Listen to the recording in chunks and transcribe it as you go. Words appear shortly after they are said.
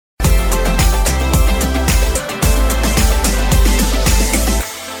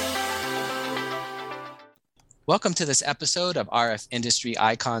Welcome to this episode of RF Industry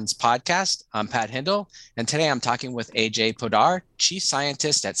Icons podcast. I'm Pat Hindle, and today I'm talking with AJ Podar, Chief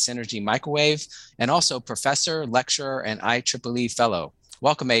Scientist at Synergy Microwave, and also Professor, Lecturer, and IEEE Fellow.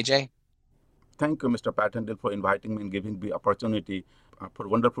 Welcome, AJ. Thank you, Mr. Patendel, for inviting me and giving me opportunity for a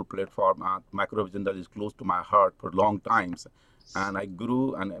wonderful platform. Microvision that is close to my heart for long times. And I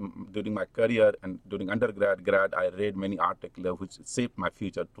grew and during my career and during grad, I read many articles which shaped my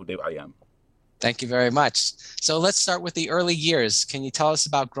future. Today I am. Thank you very much. So let's start with the early years. Can you tell us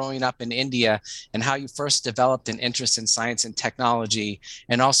about growing up in India and how you first developed an interest in science and technology,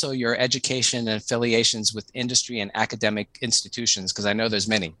 and also your education and affiliations with industry and academic institutions? Because I know there's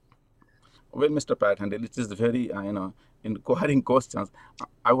many. Well, Mr. Patendel, it is very, inquiring questions.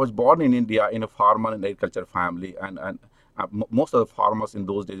 I was born in India in a farmer and agriculture family, and most of the farmers in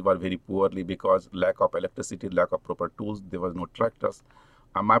those days were very poorly because lack of electricity, lack of proper tools. There was no tractors.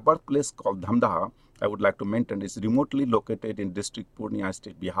 My birthplace called Dhamdaha, I would like to mention, is remotely located in district Purnia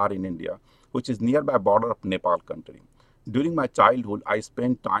state, Bihar in India, which is nearby border of Nepal country. During my childhood, I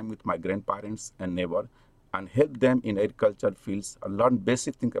spent time with my grandparents and neighbor and helped them in agriculture fields. I learned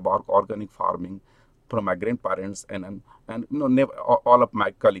basic things about organic farming from my grandparents and all of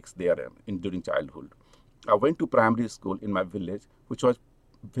my colleagues there during childhood. I went to primary school in my village, which was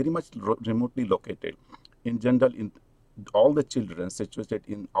very much remotely located. In general, in all the children situated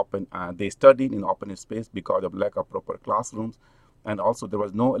in open, they studied in open space because of lack of proper classrooms, and also there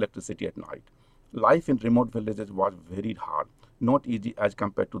was no electricity at night. Life in remote villages was very hard, not easy as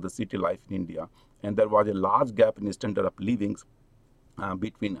compared to the city life in India, and there was a large gap in standard of living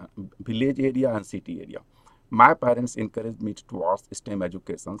between village area and city area. My parents encouraged me towards STEM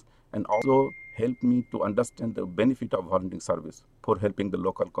educations and also helped me to understand the benefit of volunteering service for helping the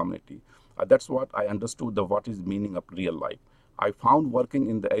local community. That's what I understood the what is meaning of real life. I found working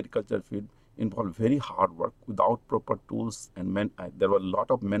in the agriculture field involved very hard work without proper tools and there were a lot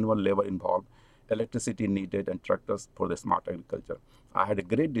of manual labor involved, electricity needed and tractors for the smart agriculture. I had a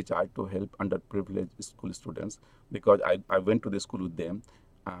great desire to help underprivileged school students because I went to the school with them.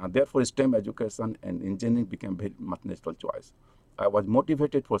 Therefore, STEM education and engineering became very much natural choice. I was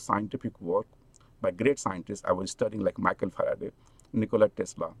motivated for scientific work by great scientists. I was studying like Michael Faraday, Nikola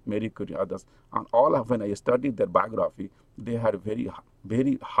Tesla, Marie Curie, others, and all of when I studied their biography, they had a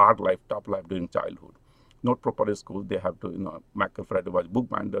very hard life, tough life during childhood. Not proper school, they have to, Michael Faraday was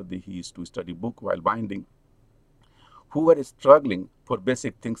bookbinder. He used to study book while binding, who were struggling for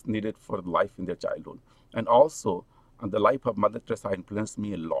basic things needed for life in their childhood. And also, the life of Mother Teresa influenced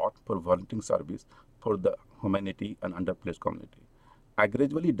me a lot for volunteering service for the humanity and underprivileged community. I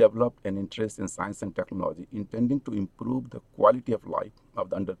gradually developed an interest in science and technology, intending to improve the quality of life of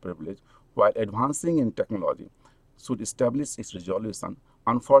the underprivileged while advancing in technology should establish its resolution.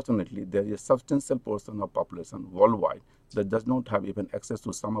 Unfortunately, there is a substantial portion of population worldwide that does not have even access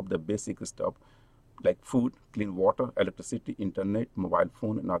to some of the basic stuff like food, clean water, electricity, internet, mobile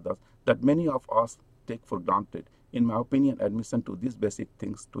phone, and others that many of us take for granted. In my opinion, admission to these basic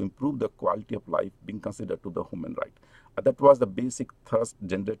things to improve the quality of life being considered to the human right. That was the basic thirst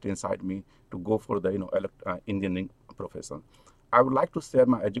generated inside me to go for the engineering profession. I would like to share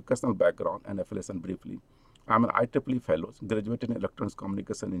my educational background and affiliation briefly. I'm an IEEE Fellow, graduated in Electronics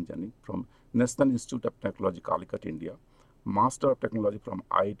Communication Engineering from National Institute of Technology, Calicut, India, Master of Technology from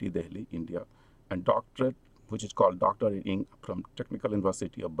IIT Delhi, India, and doctorate, which is called Doctor in from Technical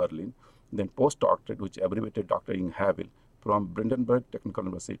University of Berlin, then postdoctorate, which abbreviated Doctor in Havel from Brandenburg Technical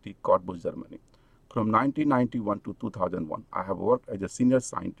University, Cottbus, Germany. From 1991 to 2001, I have worked as a senior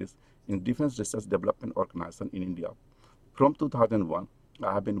scientist in Defense Research Development Organization in India. From 2001,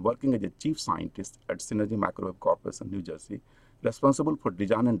 I have been working as a chief scientist at Synergy Microwave Corporation, New Jersey, responsible for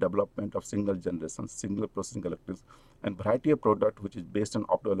design and development of single generation, signal processing electronics, and variety of products which is based on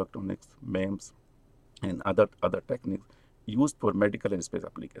optoelectronics, MEMS, and other techniques used for medical and space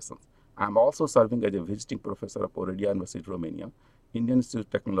applications. I am also serving as a visiting professor of Oradea University, Romania, Indian Institute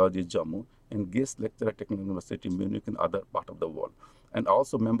of Technology, Jammu, and guest lecturer at Technical University, Munich, and other part of the world, and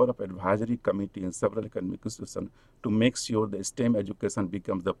also member of advisory committee in several academic institutions to make sure the STEM education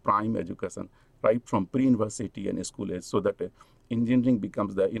becomes the prime education right from pre-university and school age, so that engineering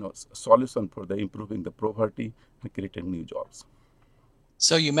becomes the solution for the improving the poverty and creating new jobs.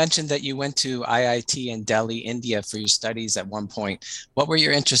 So you mentioned that you went to IIT in Delhi, India for your studies at one point. What were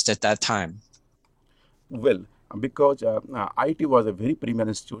your interests at that time? Well, because IIT was a very premier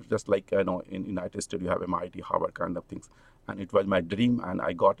institute, just like in United States you have MIT, Harvard kind of things, and it was my dream, and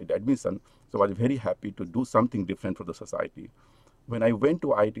I got it admission. So I was very happy to do something different for the society. When I went to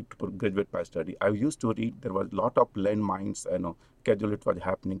IIT to graduate my study, I used to read there was a lot of landmines, casualty was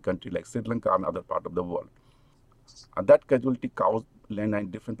happening country like Sri Lanka and other part of the world. That casualty caused landmine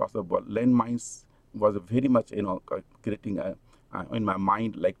in different parts of the world. Landmines was very much, creating in my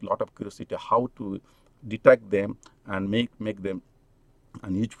mind like a lot of curiosity how to detect them and make them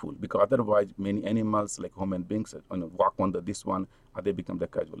unuseful, because otherwise many animals like human beings walk on this one, they become the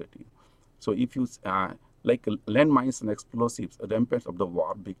casualty. So if you like landmines and explosives, rampage of the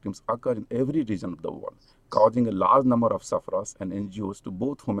war victims occur in every region of the world, causing a large number of sufferers and injuries to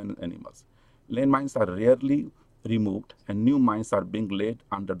both human and animals. Landmines are rarely removed, and new mines are being laid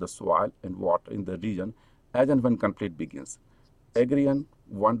under the soil and water in the region as and when conflict begins. Agrarian,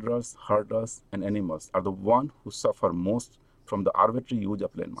 wanderers, herders, and animals are the ones who suffer most from the arbitrary use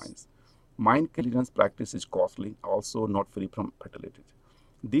of landmines. Mine clearance practice is costly, also not free from fatalities.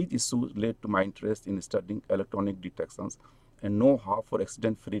 These issues led to my interest in studying electronic detections and know-how for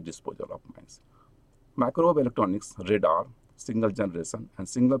accident-free disposal of mines. Microwave electronics, radar, signal generation, and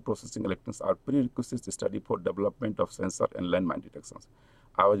signal processing electronics are prerequisites to study for development of sensor and landmine detections.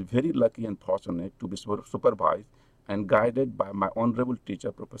 I was very lucky and fortunate to be supervised and guided by my honorable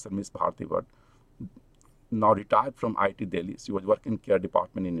teacher, Professor Ms. Bharti Bhatt, now retired from IIT Delhi. She was working in care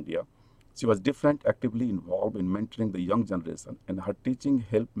department in India. She was different, actively involved in mentoring the young generation, and her teaching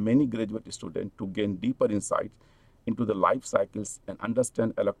helped many graduate students to gain deeper insights into the life cycles and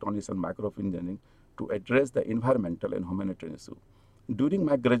understand electronics and microwave engineering to address the environmental and humanitarian issue. During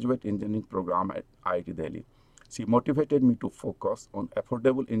my graduate engineering program at IIT Delhi, she motivated me to focus on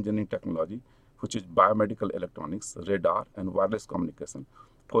affordable engineering technology, which is biomedical electronics, radar, and wireless communication,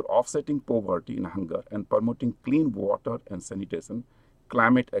 for offsetting poverty and hunger and promoting clean water and sanitation,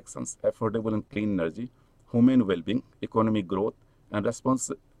 climate actions, affordable and clean energy, human well-being, economic growth, and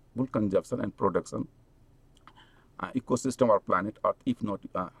responsible consumption and production ecosystem of our planet Earth, if not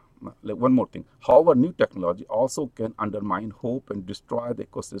like one more thing. However, new technology also can undermine hope and destroy the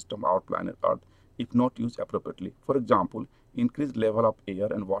ecosystem of our planet Earth if not used appropriately. For example, increased level of air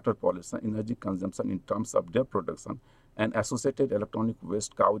and water pollution, energy consumption in terms of their production, and associated electronic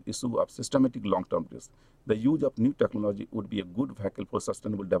waste cause issue of systematic long-term risk. The use of new technology would be a good vehicle for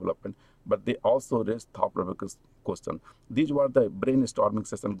sustainable development, but they also raise thought-provoking questions. These were the brainstorming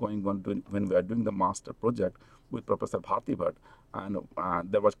session going on when we are doing the master project with Professor Bharti Bhatt, and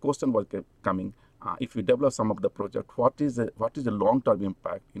there was question was coming. If we develop some of the project, what is the long-term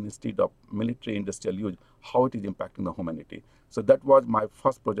impact instead of military industrial use? How it is impacting the humanity? So that was my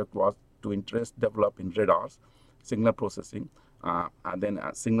first project, was to interest develop in radars, signal processing, and then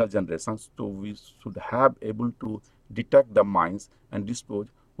signal generations. So we should have able to detect the mines and dispose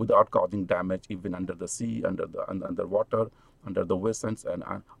without causing damage even under the sea, underwater, under the oceans, and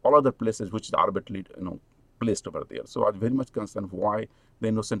all other places which is arbitrarily placed over there. So I was very much concerned why the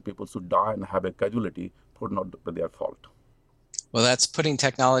innocent people should die and have a casualty for not their fault. Well, that's putting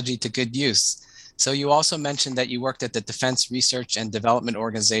technology to good use. So you also mentioned that you worked at the Defense Research and Development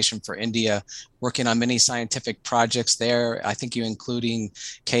Organization for India, working on many scientific projects there. I think you including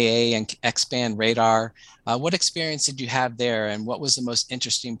KA and X-band radar. What experience did you have there, and what was the most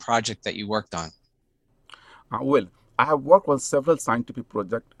interesting project that you worked on? Well, I have worked on several scientific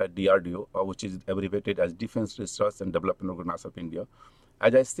projects at DRDO, which is abbreviated as Defense Research and Development Organization of India.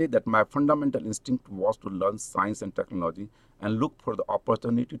 As I said, that my fundamental instinct was to learn science and technology and look for the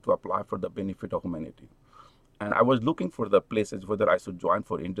opportunity to apply for the benefit of humanity. And I was looking for the places whether I should join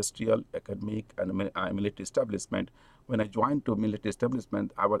for industrial, academic, and military establishment. When I joined to military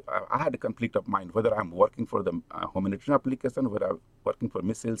establishment, I had a conflict of mind whether I'm working for the humanitarian application, whether I'm working for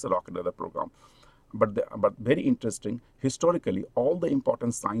missiles, rocket, other program. But very interesting, historically, all the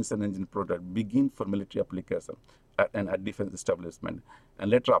important science and engineering products begin for military application and at defense establishment,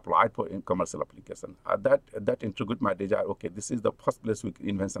 and later applied for in commercial application. That intrigued my desire. Okay, this is the first place where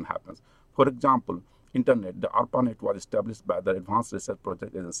invention happens. For example, internet. The ARPANET was established by the Advanced Research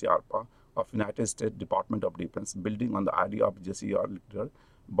Project Agency (ARPA) of United States Department of Defense, building on the idea of JCR leader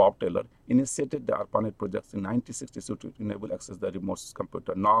Bob Taylor, initiated the ARPANET projects in 1962 to enable access to the remote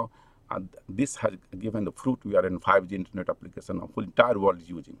computer. Now, this has given the fruit. We are in 5G internet application of the entire world is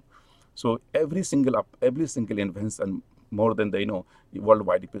using. So every single invention, more than the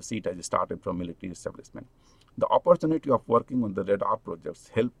worldwide, if you see it has started from military establishment. The opportunity of working on the radar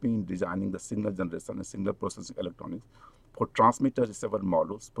projects helped me in designing the signal generation and signal processing electronics for transmitter receiver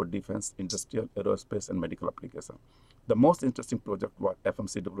modules for defense, industrial, aerospace, and medical application. The most interesting project was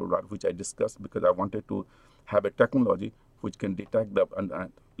FMCW radar, which I discussed because I wanted to have a technology which can detect the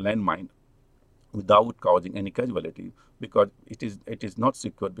landmine without causing any casualty, because it is not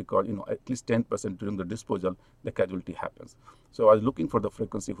secure, because at least 10% during the disposal the casualty happens. So I was looking for the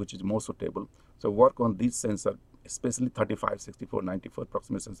frequency which is more suitable. So work on these sensor, especially 35, 64, 94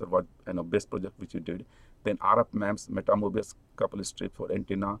 proximity sensor was best project which we did. Then RF MEMS, Metamobius couple strip for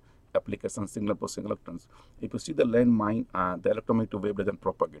antenna application, signal processing electrons. If you see the landmine, the electromagnetic wave doesn't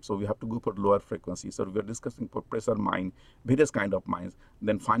propagate, so we have to go for lower frequency. So we are discussing for pressure mine, various kind of mines,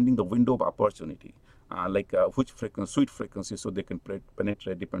 then finding the window of opportunity, like which frequency, sweet frequency, so they can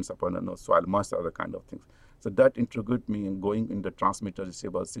penetrate, depends upon soil mass, other kind of things. So that intrigued me in going in the transmitter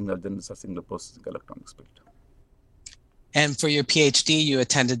receiver, signal generation, signal processing electronics field. And for your PhD, you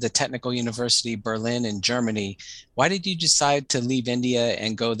attended the Technical University Berlin in Germany. Why did you decide to leave India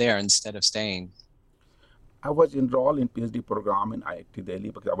and go there instead of staying? I was enrolled in PhD program in IIT Delhi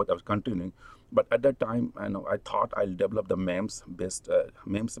because I was continuing, but at that time, I thought I'll develop the MEMS-based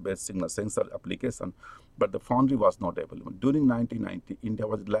signal sensor application, but the foundry was not available. During 1990, India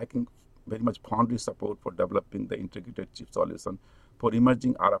was lacking very much foundry support for developing the integrated chip solution for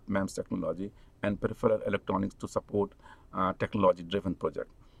emerging RF MEMS technology and peripheral electronics to support technology-driven project.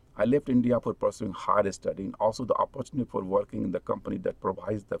 I left India for pursuing higher study and also the opportunity for working in the company that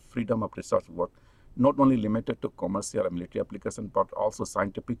provides the freedom of research work, not only limited to commercial and military application, but also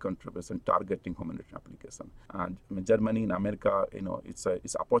scientific contribution targeting humanitarian application. And in Germany, in America,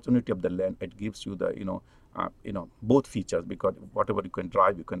 it's opportunity of the land. It gives you the both features, because whatever you can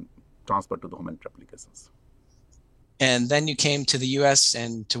drive, you can transfer to the humanitarian applications. And then you came to the US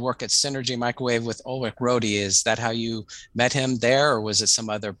and to work at Synergy Microwave with Ulrich Rode. Is that how you met him there, or was it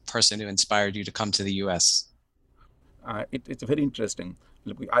some other person who inspired you to come to the US? It's very interesting.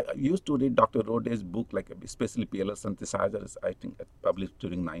 Look, I used to read Dr. Rode's book, like especially PLL synthesizers, I think published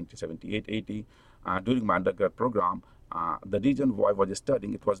during 1978, 80. During my undergrad program, the reason why I was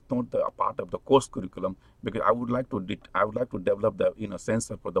studying, it was not a part of the course curriculum, because I would like to develop the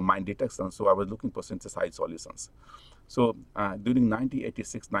sensor for the mine detection. So I was looking for synthesized solutions. So during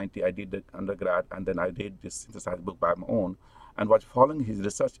 1986-90, I did the undergrad, and then I did this synthesized book by my own, and was following his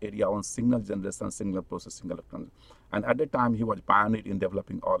research area on signal generation, signal processing electronics. And at that time, he was pioneer in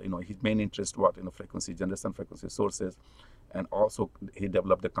developing all, his main interest was frequency generation, frequency sources, and also he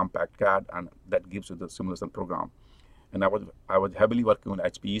developed the compact CAD, and that gives you the simulation program. And I was heavily working on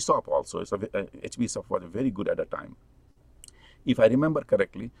HP ESOP also. So HP ESOP was very good at the time. If I remember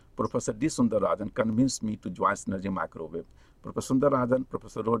correctly, Professor D. Sundararajan convinced me to join Synergy Microwave. Professor Sundararajan,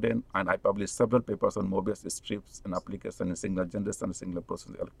 Professor Roden, and I published several papers on Mobius strips and application in signal generation and signal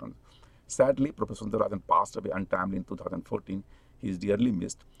processing electronics. Sadly, Professor Sundararajan passed away untimely in 2014. He is dearly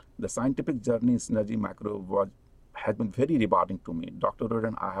missed. The scientific journey in Synergy Microwave has been very rewarding to me. Dr. Roden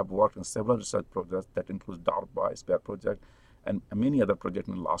and I have worked on several research projects that include DARPA, SPARE project, and many other projects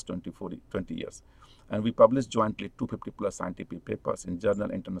in the last 20 years. And we published jointly 250 plus scientific papers in journal,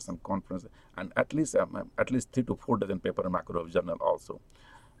 international conference, and at least 3 to 4 dozen papers in microwave journal also.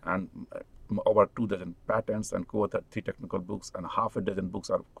 And over 2 dozen patents, and co-authored 3 technical books, and half a dozen books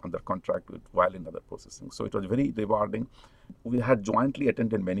are under contract with while in other processing. So it was very rewarding. We had jointly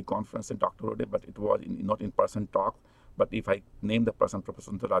attended many conferences in Dr. Rode, but it was not in-person talk. But if I name the person,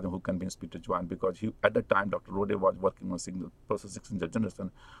 Professor Sundararajan, who convinced me to join, because at the time, Dr. Rode was working on signal processing signal generation,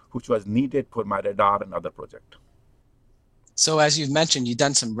 which was needed for my radar and other project. So as you've mentioned, you've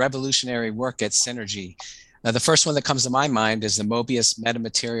done some revolutionary work at Synergy. The first one that comes to my mind is the Mobius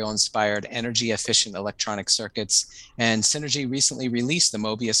metamaterial-inspired energy-efficient electronic circuits. And Synergy recently released the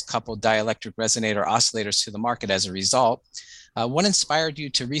Mobius coupled dielectric resonator oscillators to the market as a result. What inspired you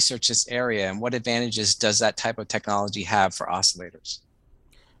to research this area, and what advantages does that type of technology have for oscillators?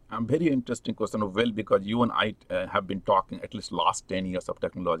 Very interesting question, well, because you and I have been talking at least last 10 years of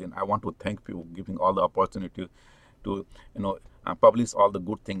technology, and I want to thank you for giving all the opportunity to publish all the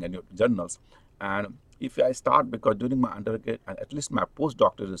good things in your journals. And if I start, because during my undergrad and at least my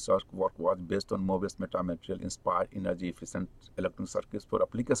postdoctoral research work was based on Mobius metamaterial inspired energy efficient electronic circuits for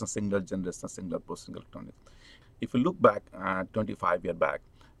application signal generation, signal processing electronics. If you look back 25 years back,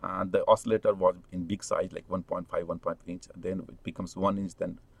 the oscillator was in big size, like 1.5, 1.3 inch. Then it becomes 1 inch,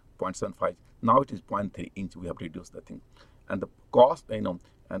 then 0.75. Now it is 0.3 inch. We have reduced the thing, and the cost, and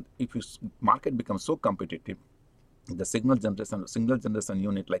if your market becomes so competitive, the signal generation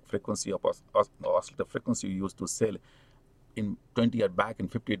unit, like frequency of oscillator frequency you used to sell in 20 years back in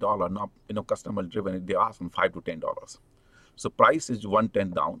 $50. Now, customer driven, they ask from $5 to $10. So price is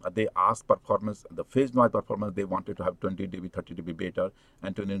 110 down. They ask performance, the phase noise performance, they wanted to have 20 dB, 30 dB better,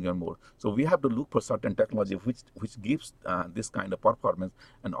 and 20 dB more. So we have to look for certain technology which gives this kind of performance,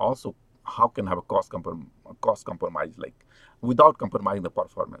 and also how can have a cost compromise, like without compromising the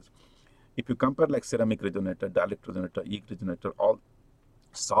performance. If you compare like ceramic resonator, dielectric resonator, EEG resonator, all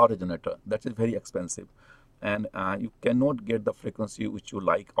SAW resonator, that is very expensive. And you cannot get the frequency which you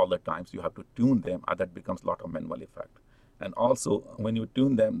like all the time. So you have to tune them, and that becomes a lot of manual effect. And also, when you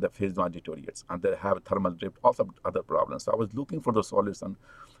tune them, the phase noise deteriorates, and they have thermal drift, also other problems. So I was looking for the solution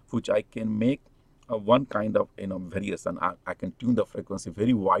which I can make one kind of variation. I can tune the frequency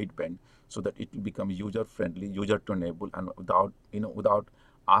very wide band so that it will become user friendly, user tunable, and without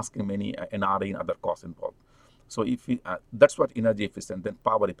asking many NRE and other costs involved. So if we, that's what energy efficient, then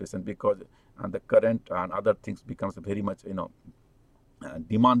power efficient, because the current and other things becomes very much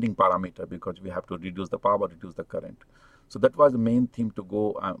demanding parameter, because we have to reduce the power, reduce the current. So that was the main theme, to go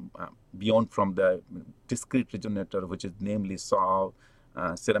beyond from the discrete resonator, which is namely SAW,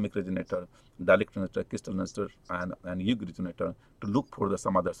 ceramic resonator, dielectric resonator, crystal resonator, and EEG resonator, to look for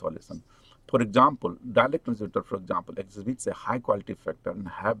some other solution. For example, dielectric resonator, for example, exhibits a high quality factor and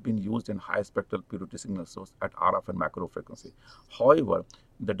have been used in high spectral purity signal source at RF and macro frequency. However,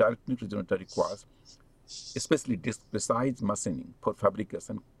 the dielectric resonator requires especially precise machining for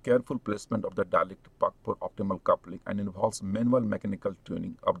fabrication, careful placement of the dielectric puck for optimal coupling, and involves manual mechanical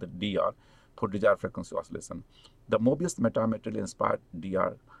tuning of the DR for desired frequency oscillation. The Mobius metamaterial inspired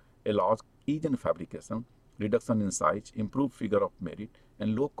DR allows ease in fabrication, reduction in size, improved figure of merit,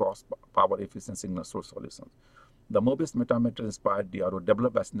 and low cost power efficient signal source solutions. The Mobius metamaterial inspired DRO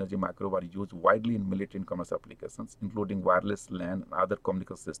developed by Synergy Micro are used widely in military and commercial applications, including wireless LAN and other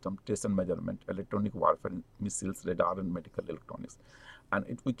communication systems, test and measurement, electronic warfare, missiles, radar, and medical electronics. And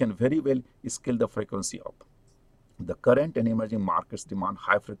we can very well scale the frequency up. The current and emerging markets demand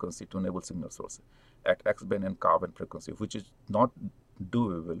high frequency tunable signal sources at X-band and K-band frequency, which is not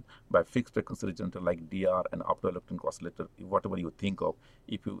doable by fixed frequency resonator like DR and optoelectronic oscillator, whatever you think of.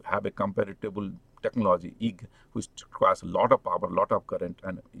 If you have a comparable technology, EEG, which requires a lot of power, a lot of current,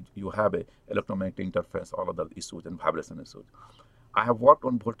 and you have a electromagnetic interference, all other issues and vibration issues. I have worked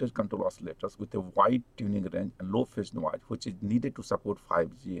on voltage control oscillators with a wide tuning range and low phase noise, which is needed to support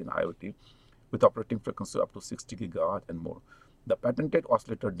 5G and IoT, with operating frequency up to 60 gigahertz and more. The patented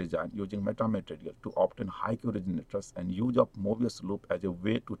oscillator design using metamaterial to obtain high Q resonators and use of Mobius loop as a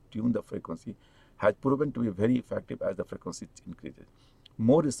way to tune the frequency has proven to be very effective as the frequency increases.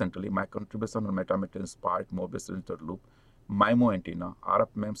 More recently, my contribution on metamaterial inspired Mobius resonator loop, MIMO antenna, RF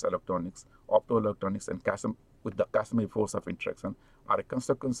MEMS electronics, optoelectronics, and with the Casimir force of interaction are a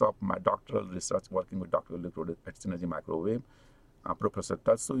consequence of my doctoral research working with Dr. Electrode at Synergy Microwave. Professor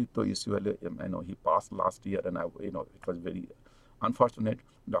Tatsuhito Isuele, he passed last year, and it was very unfortunate.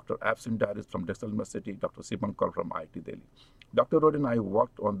 Dr. Absin Darius from Drexel University, Dr. Sivan Kaur from IIT Delhi. Dr. Rod and I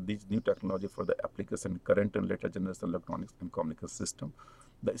worked on these new technology for the application current and later generation electronics and communication system.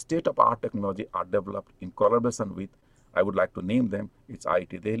 The state-of-art technology are developed in collaboration with, I would like to name them, it's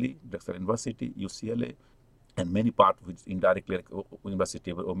IIT Delhi, Drexel University, UCLA, and many parts which indirectly like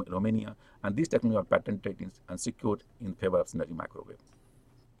University of Romania. And these technologies are patented and secured in favor of Synergy Microwave.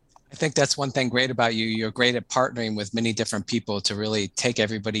 I think that's one thing great about you. You're great at partnering with many different people to really take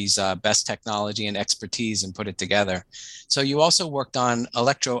everybody's best technology and expertise and put it together. So you also worked on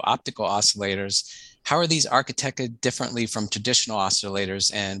electro-optical oscillators. How are these architected differently from traditional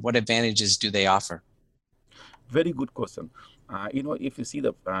oscillators, and what advantages do they offer? Very good question. If you see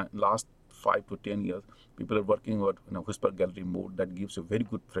the last 5 to 10 years, people are working on whisper gallery mode that gives you very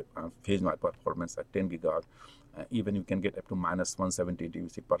good phase noise performance at 10 gigahertz. Even you can get up to minus 170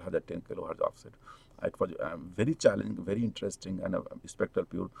 dBc per 110 kilohertz offset. It was very challenging, very interesting, and spectral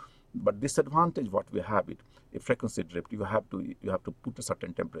pure. But disadvantage what we have a frequency drift. You have to put a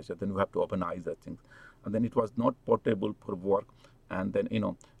certain temperature, then you have to open eyes, I think, and then it was not portable for work. And then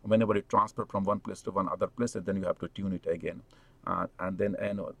whenever you transfer from one place to one other place, then you have to tune it again. And then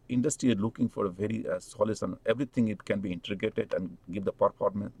industry is looking for a very solution. Everything it can be integrated and give the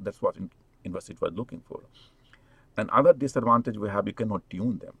performance. That's what university was looking for. Another disadvantage we have, you cannot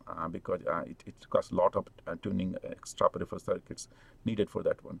tune them because it costs a lot of tuning extra peripheral circuits needed for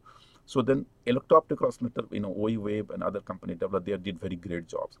that one. So then electro-optical oscillator, OE-Wave and other company developed, they did very great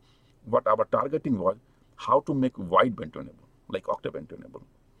jobs. What our targeting was how to make wideband tunable, like octavand tunable.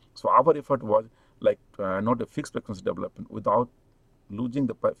 So our effort was like not a fixed frequency development without losing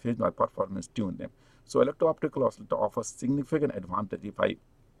the phase noise performance, tune them. So electro-optical oscillator offers significant advantage if I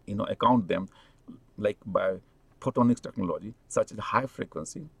account them like by photonics technology, such as high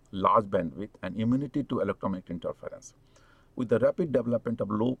frequency, large bandwidth, and immunity to electromagnetic interference. With the rapid development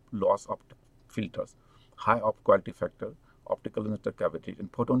of low loss optic filters, high quality factor, optical resonance cavity,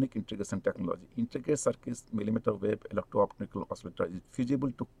 and photonic integration technology, integrated circuits millimeter wave electro-optical oscillator is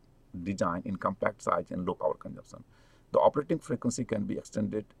feasible to design in compact size and low power consumption. The operating frequency can be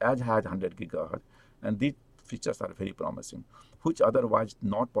extended as high as 100 gigahertz, and these features are very promising, which otherwise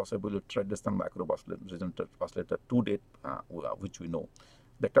not possible with traditional micro-resonator oscillator to date, which we know.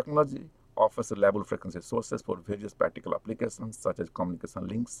 The technology offers reliable frequency sources for various practical applications such as communication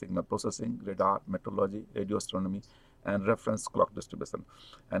links, signal processing, radar, meteorology, radio astronomy, and reference clock distribution.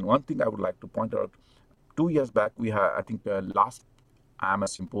 And one thing I would like to point out, 2 years back, we had, I think, last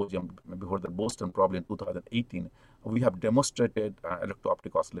IMS symposium before the Boston, probably in 2018, we have demonstrated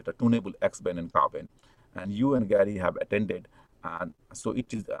electro-optic oscillator, tunable X-band and K-band. And you and Gary have attended. And so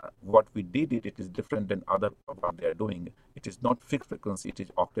it is what we did. It is different than other what they are doing. It is not fixed frequency. It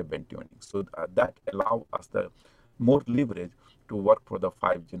is octave band tuning. So that allow us the more leverage to work for the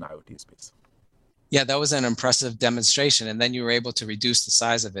 5G and IoT space. Yeah, that was an impressive demonstration. And then you were able to reduce the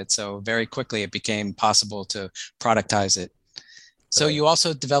size of it. So very quickly it became possible to productize it. So you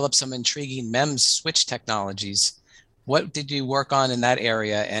also developed some intriguing MEMS switch technologies. What did you work on in that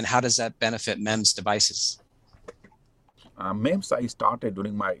area, and how does that benefit MEMS devices? MEMS I started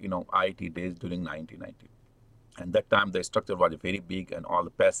during my IIT days during 1990. And that time the structure was very big and all the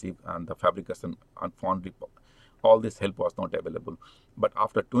passive and the fabrication and foundry, all this help was not available. But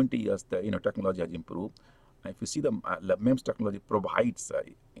after 20 years, the technology has improved. And if you see the MEMS technology provides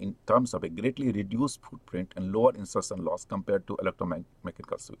in terms of a greatly reduced footprint and lower insertion loss compared to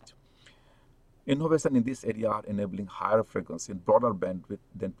electromechanical switch. Innovation in this area are enabling higher frequency and broader bandwidth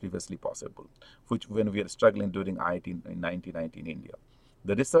than previously possible, which when we are struggling during IIT in 1990 in India.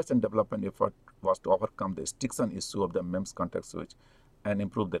 The research and development effort was to overcome the Stikson issue of the MEMS contact switch and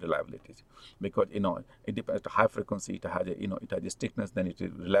improve the reliability, because it depends at high frequency, it has a it has a stiffness, then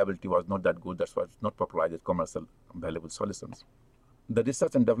reliability was not that good. That's why it's not popularized as commercial valuable solutions. The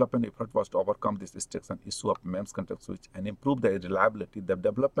research and development effort was to overcome this Stikson issue of MEMS contact switch and improve the reliability. The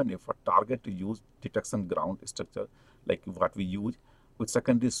development effort target to use detection ground structure like what we use with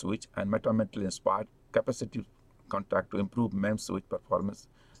secondary switch and metametal inspired capacitive contact to improve MEMS switch performance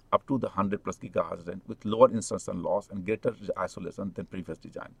up to the 100 plus gigahertz range with lower insertion loss and greater isolation than previous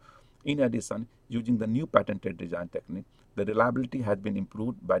design. In addition, using the new patented design technique, the reliability has been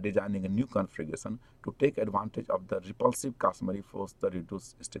improved by designing a new configuration to take advantage of the repulsive Casimiri force, the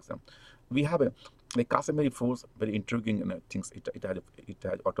reduced Stikson. We have a Casimiri force, very intriguing things. It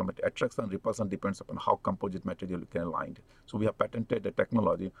has automatic attraction, repulsion depends upon how composite material you can align. So we have patented the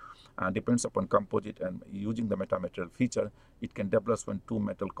technology and depends upon composite, and using the metamaterial feature, it can develop when two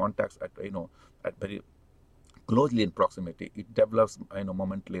metal contacts at at very closely in proximity, it develops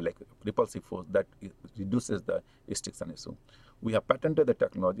momentarily like repulsive force that reduces the Stikson issue. We have patented the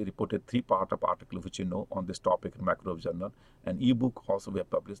technology, reported 3 parts of article which on this topic in Microwave Journal, and ebook also we have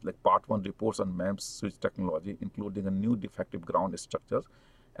published, like part 1 reports on MEMS switch technology, including a new defective ground structures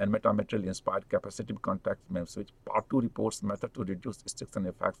and metamaterial inspired capacitive contact MEMS switch. Part 2 reports method to reduce Stikson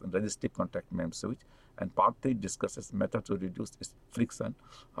effects and resistive contact MEMS switch, and part 3 discusses method to reduce friction,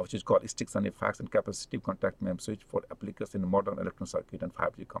 which is called Stikson effects and capacitive contact MEMS switch for application in modern electron circuit and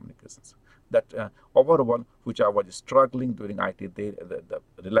 5G communications. That overall, which I was struggling during IT, the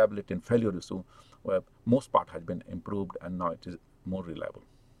reliability and failure issue, where most part has been improved and now it is more reliable.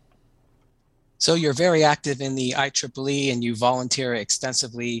 So you're very active in the IEEE and you volunteer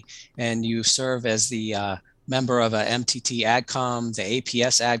extensively, and you serve as the member of a MTT ADCOM, the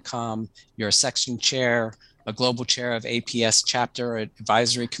APS ADCOM, you're a section chair, a global chair of APS chapter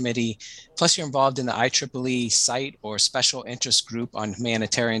advisory committee, plus you're involved in the IEEE site or special interest group on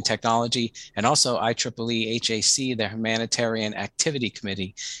humanitarian technology, and also IEEE HAC, the humanitarian activity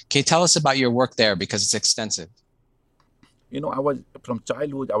committee. Can you tell us about your work there, because it's extensive? I was from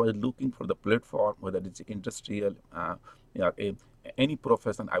childhood, I was looking for the platform, whether it's industrial, any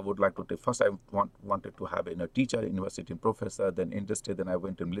profession I would like to take. First, I wanted to have a teacher, university professor, then industry, then I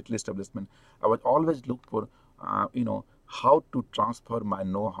went to military establishment. I was always look for, how to transfer my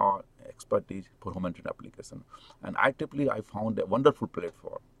know-how, expertise for humanitarian application. And IEEE, I found a wonderful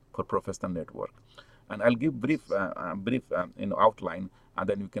platform for professional network. And I'll give brief outline, and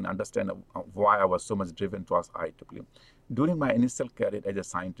then you can understand why I was so much driven towards IEEE. During my initial career as a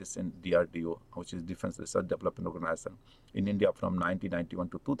scientist in DRDO, which is Defense Research Development Organization, in India from 1991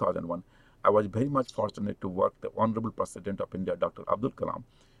 to 2001, I was very much fortunate to work with the Honorable President of India, Dr. Abdul Kalam,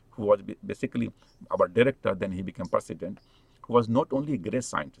 who was basically our director, then he became president, who was not only a great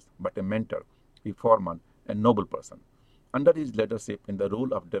scientist, but a mentor, reformer, and noble person. Under his leadership in the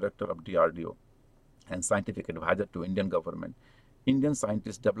role of director of DRDO and scientific advisor to Indian government, Indian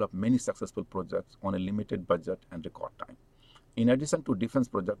scientists developed many successful projects on a limited budget and record time. In addition to defense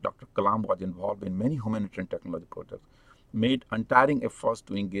projects, Dr. Kalam was involved in many humanitarian technology projects. made untiring efforts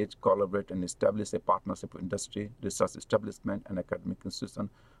to engage, collaborate, and establish a partnership with industry, research establishment, and academic institutions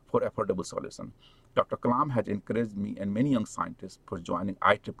for affordable solutions. Dr. Kalam has encouraged me and many young scientists for joining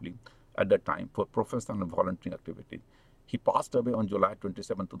IEEE at that time for professional and volunteering activity. He passed away on July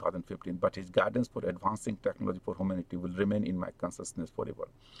 27, 2015, but his guidance for advancing technology for humanity will remain in my consciousness forever.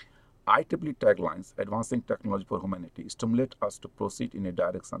 IEEE taglines, advancing technology for humanity, stimulate us to proceed in a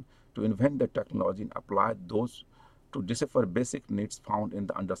direction to invent the technology and apply those to decipher basic needs found in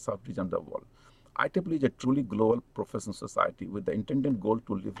the underserved region of the world. IEEE is a truly global professional society with the intended goal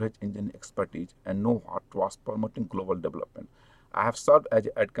to leverage engineering expertise and know-how towards promoting global development. I have served as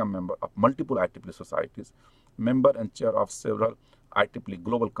an ADCOM member of multiple IEEE societies, member and chair of several IEEE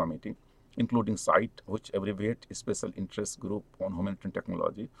Global Committee, including SITE, which abbreviates Special Interest Group on Humanitarian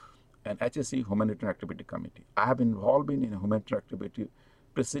Technology, and HSC Humanitarian Activity Committee. I have been involved in humanitarian activity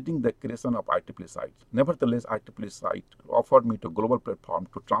preceding the creation of IEEE SITE. Nevertheless, IEEE SITE offered me a global platform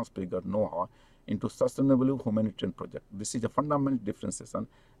to transfigure know-how into sustainable humanitarian project. This is a fundamental differentiation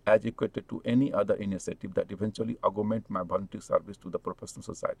as equated to any other initiative that eventually augment my volunteer service to the professional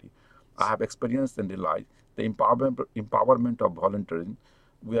society. I have experienced and realized the empowerment of volunteering.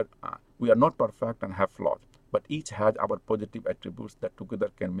 We are not perfect and have flaws, but each has our positive attributes that together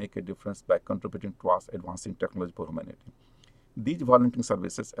can make a difference by contributing towards advancing technology for humanity. These volunteering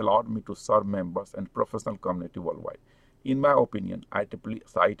services allowed me to serve members and professional community worldwide. In my opinion, IEEE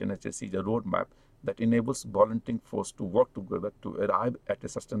SITE and HSC is a roadmap that enables volunteering force to work together to arrive at a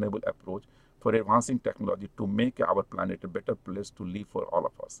sustainable approach for advancing technology to make our planet a better place to live for all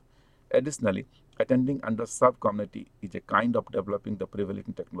of us. Additionally, attending underserved community is a kind of developing the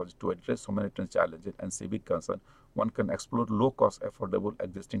prevailing technology to address humanitarian challenges and civic concern. One can explore low-cost, affordable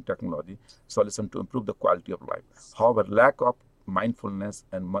existing technology solution to improve the quality of life. However, lack of mindfulness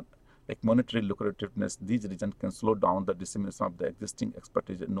and monetary lucrativeness, these regions can slow down the dissemination of the existing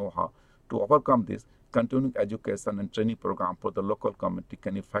expertise and know-how. To overcome this, continuing education and training program for the local community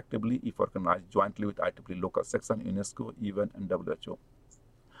can effectively, if organized jointly with IEEE local section, UNESCO, UN, and WHO.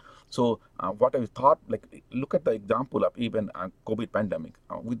 So what I thought, like, look at the example of even COVID pandemic.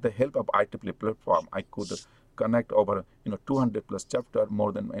 With the help of IEEE platform, I could connect over 200 plus chapter,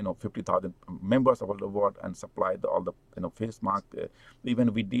 more than 50,000 members of all the world, and supply all the face mask.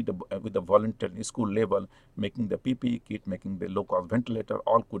 Even we did with the volunteer school level, making the PPE kit, making the low-cost ventilator,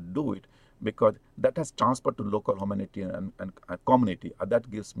 all could do it because that has transferred to local humanity and community.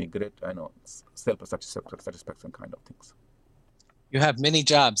 That gives me great self-satisfaction kind of things. You have many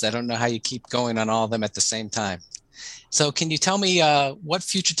jobs. I don't know how you keep going on all of them at the same time. So can you tell me what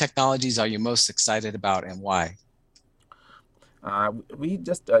future technologies are you most excited about and why? We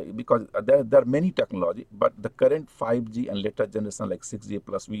just because there are many technology, but the current 5G and later generation like 6G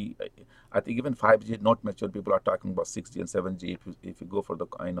plus, I think even 5G not mature. People are talking about 6G and 7G. If you go for the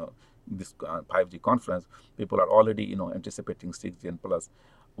this 5G conference, people are already anticipating 6G and plus.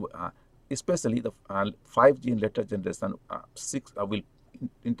 Especially the 5G and later generation 6 will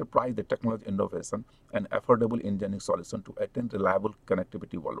enterprise the technology innovation and affordable engineering solution to attain reliable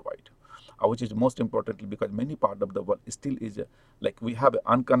connectivity worldwide, which is most importantly because many part of the world still is like we have an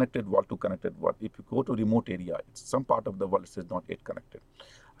unconnected world to connected world. If you go to remote area, some part of the world is not yet connected.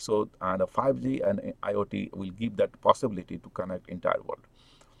 So the 5G and IoT will give that possibility to connect entire world.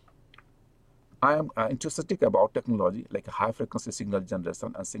 I am enthusiastic about technology like high-frequency signal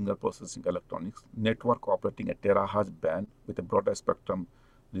generation and signal processing electronics, network operating at terahertz band with a broader spectrum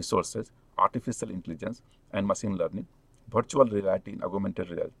resources, artificial intelligence and machine learning, virtual reality and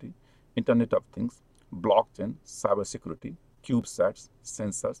augmented reality, Internet of Things, blockchain, cybersecurity, CubeSats,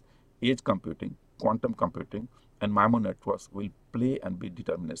 sensors, edge computing, quantum computing, and MIMO networks will play and be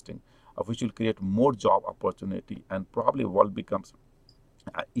deterministic, which will create more job opportunity and probably world becomes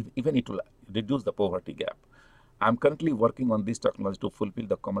even it will reduce the poverty gap. I'm currently working on this technology to fulfill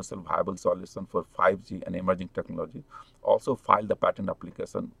the commercial viable solution for 5G and emerging technology. Also file the patent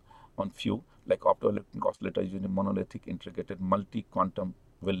application on few like optoelectronic oscillator using monolithic integrated multi-quantum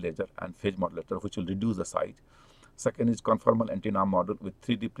well laser and phase modulator, which will reduce the size. Second is conformal antenna model with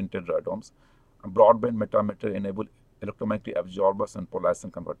 3D printed radomes. Broadband metameter enable electromagnetic absorbers and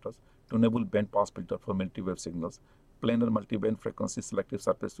polarization converters to enable band pass filter for multi-wave signals, planar multi-band frequency selective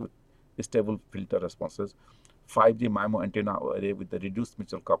surface with stable filter responses, 5G MIMO antenna array with the reduced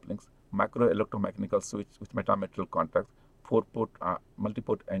mutual couplings, macro electromechanical switch with metametrial contacts, 4-port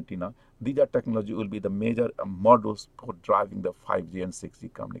multi-port antenna. These are technology will be the major modules for driving the 5G and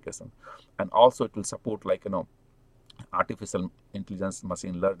 6G communication, and also it will support like artificial intelligence,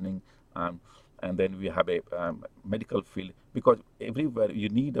 machine learning, and then we have a medical field because everywhere you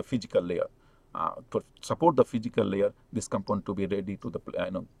need a physical layer. to support the physical layer, this component to be ready to the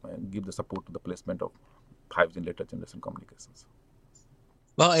give the support to the placement of 5G and later generation communications.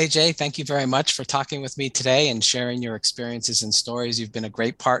 Well, AJ, thank you very much for talking with me today and sharing your experiences and stories. You've been a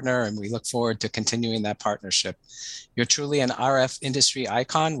great partner, and we look forward to continuing that partnership. You're truly an RF industry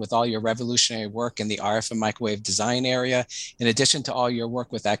icon with all your revolutionary work in the RF and microwave design area, in addition to all your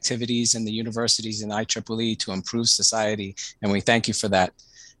work with activities in the universities and IEEE to improve society, and we thank you for that.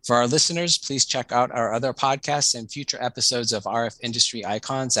 For our listeners, please check out our other podcasts and future episodes of RF Industry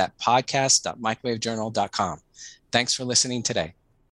Icons at podcast.microwavejournal.com. Thanks for listening today.